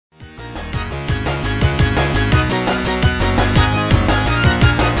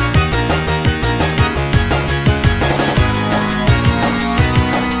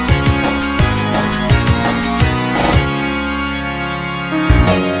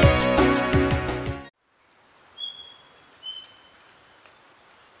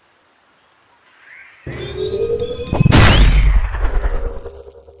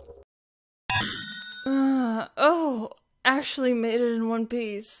actually made it in one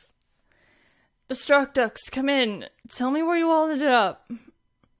piece. Destructux, come in. Tell me where you all ended up.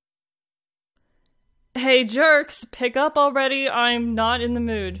 Hey, jerks, pick up already. I'm not in the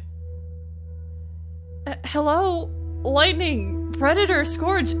mood. Hello? Lightning, Predator,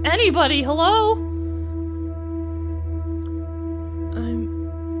 Scourge, anybody, hello?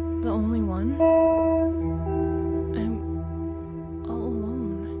 I'm the only one. I'm all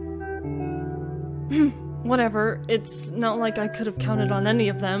alone. Whatever, it's not like I could have counted on any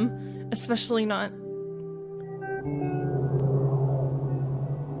of them, especially not...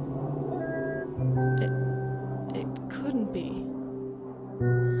 It couldn't be.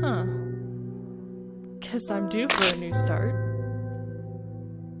 Huh. Guess I'm due for a new start.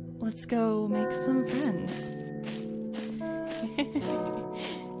 Let's go make some friends.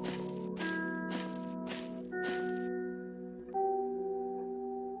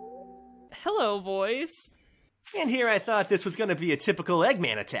 Hello, boys. And here I thought this was gonna be a typical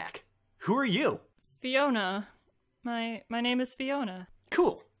Eggman attack. Who are you? Fiona. My name is Fiona.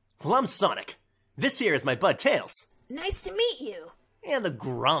 Cool. Well, I'm Sonic. This here is my bud Tails. Nice to meet you. And the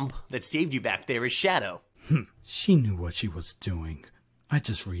grump that saved you back there is Shadow. She knew what she was doing. I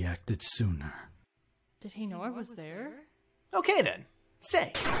just reacted sooner. Did he know I was there? Okay then.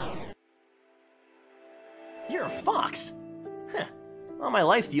 Say. You're a fox. Huh. All my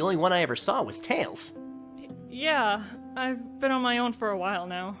life, the only one I ever saw was Tails. Yeah, I've been on my own for a while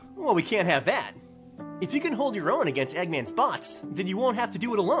now. Well, we can't have that. If you can hold your own against Eggman's bots, then you won't have to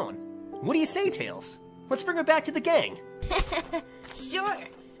do it alone. What do you say, Tails? Let's bring her back to the gang. Sure,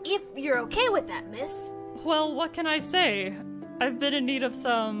 if you're okay with that, miss. Well, what can I say? I've been in need of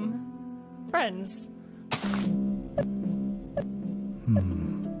some... friends.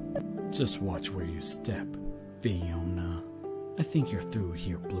 Just watch where you step, Fiona. I think you're through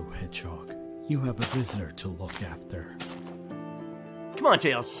here, Blue Hedgehog. You have a visitor to look after. Come on,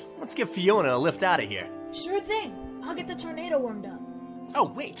 Tails. Let's get Fiona a lift out of here. Sure thing. I'll get the tornado warmed up.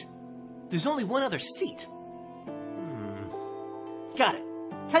 Oh, wait. There's only one other seat. Got it.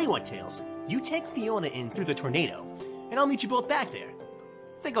 Tell you what, Tails. You take Fiona in through the tornado, and I'll meet you both back there.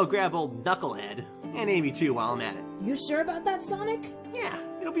 Think I'll grab old Knucklehead, and Amy too while I'm at it. You sure about that, Sonic? Yeah,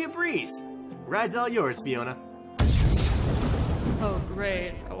 it'll be a breeze. Ride's all yours, Fiona. Oh,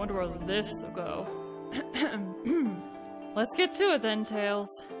 great. I wonder where this will go. Let's get to it then,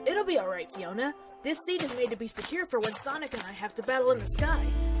 Tails. It'll be alright, Fiona. This seat is made to be secure for when Sonic and I have to battle in the sky,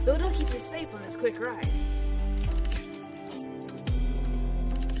 so it'll keep you safe on this quick ride.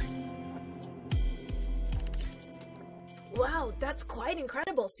 Wow, that's quite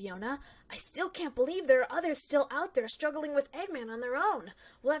incredible, Fiona. I still can't believe there are others still out there struggling with Eggman on their own.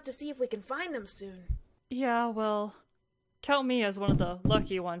 We'll have to see if we can find them soon. Yeah, well, count me as one of the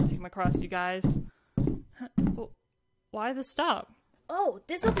lucky ones to come across you guys. Why the stop? Oh,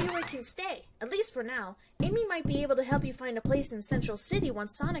 this'll be where you can stay. At least for now. Amy might be able to help you find a place in Central City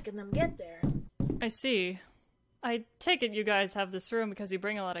once Sonic and them get there. I see. I take it you guys have this room because you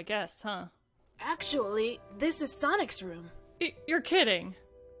bring a lot of guests, huh? Actually, this is Sonic's room. You're kidding.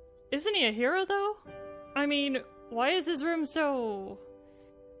 Isn't he a hero, though? I mean, why is his room so...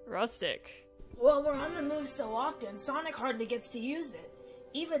 rustic? Well, we're on the move so often, Sonic hardly gets to use it.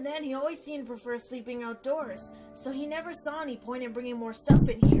 Even then, he always seemed to prefer sleeping outdoors, so he never saw any point in bringing more stuff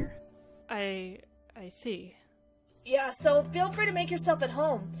in here. I see. Yeah, so feel free to make yourself at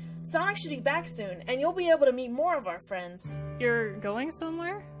home. Sonic should be back soon, and you'll be able to meet more of our friends. You're going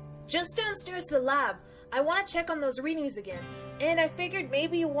somewhere? Just downstairs to the lab. I want to check on those readings again, and I figured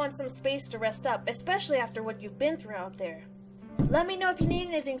maybe you want some space to rest up, especially after what you've been through out there. Let me know if you need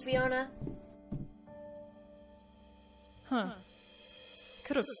anything, Fiona. Huh.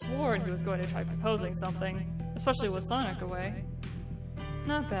 Could have sworn he was going to try proposing something, especially with Sonic away.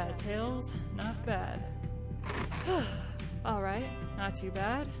 Not bad, Tails. Not bad. Alright, not too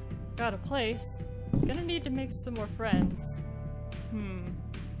bad. Got a place. Gonna need to make some more friends.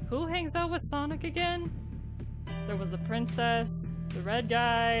 Who hangs out with Sonic again? There was the princess, the red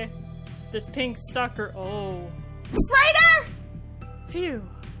guy, this pink stalker. Oh. Spider! Phew.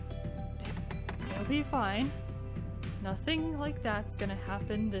 It'll be fine. Nothing like that's gonna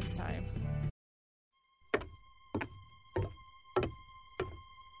happen this time.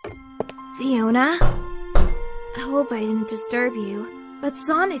 Fiona? I hope I didn't disturb you, but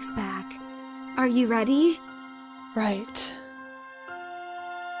Sonic's back. Are you ready? Right.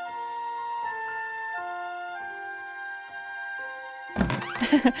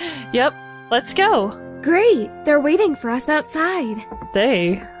 Yep, let's go. Great, they're waiting for us outside.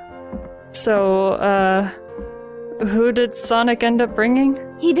 They? So, who did Sonic end up bringing?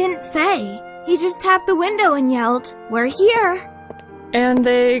 He didn't say. He just tapped the window and yelled, "We're here!" And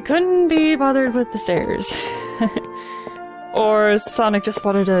they couldn't be bothered with the stairs. Or Sonic just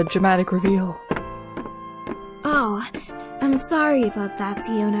wanted a dramatic reveal. Oh, I'm sorry about that,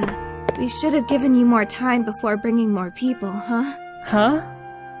 Fiona. We should have given you more time before bringing more people, huh? Huh?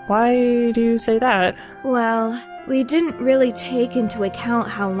 Why do you say that? Well, we didn't really take into account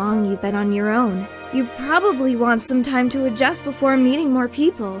how long you've been on your own. You probably want some time to adjust before meeting more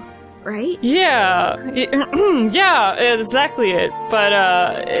people, right? Yeah, yeah, exactly it. But,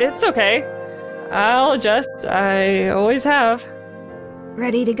 it's okay. I'll adjust. I always have.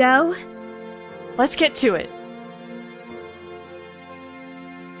 Ready to go? Let's get to it.